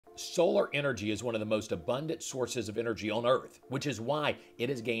Solar energy is one of the most abundant sources of energy on Earth, which is why it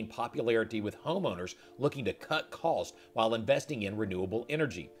has gained popularity with homeowners looking to cut costs while investing in renewable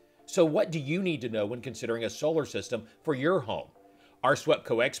energy. So, what do you need to know when considering a solar system for your home? Our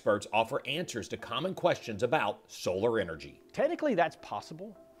SWEPCO experts offer answers to common questions about solar energy. Technically, that's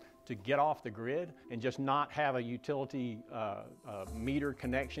possible to get off the grid and just not have a utility meter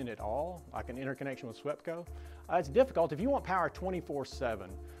connection at all, like an interconnection with SWEPCO. It's difficult. If you want power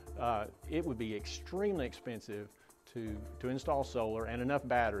 24/7, it would be extremely expensive to install solar and enough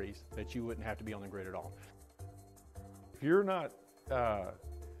batteries that you wouldn't have to be on the grid at all. If you're not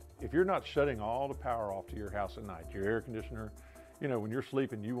shutting all the power off to your house at night, your air conditioner, when you're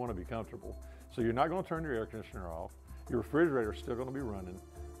sleeping, you want to be comfortable. So you're not going to turn your air conditioner off. Your refrigerator is still going to be running,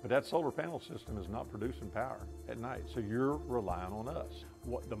 but that solar panel system is not producing power at night. So you're relying on us.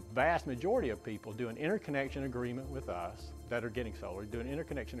 What the vast majority of people do an interconnection agreement with us that are getting solar, do an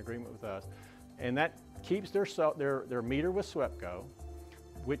interconnection agreement with us, and that keeps their meter with SWEPCO,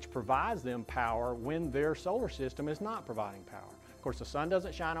 which provides them power when their solar system is not providing power. Of course, the sun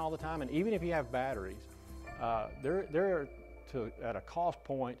doesn't shine all the time, and even if you have batteries, they're at a cost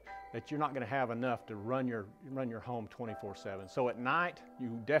point that you're not going to have enough to run your home 24/7. So at night,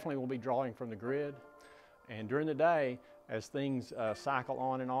 you definitely will be drawing from the grid, and during the day, as things cycle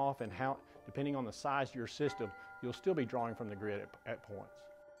on and off, and depending on the size of your system, you'll still be drawing from the grid at points.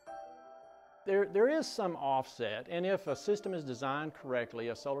 There is some offset, and if a system is designed correctly,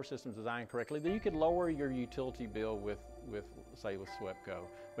 a solar system is designed correctly, then you could lower your utility bill with SWEPCO,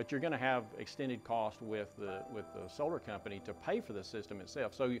 but you're going to have extended cost with the solar company to pay for the system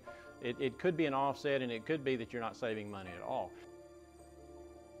itself. So it could be an offset, and it could be that you're not saving money at all.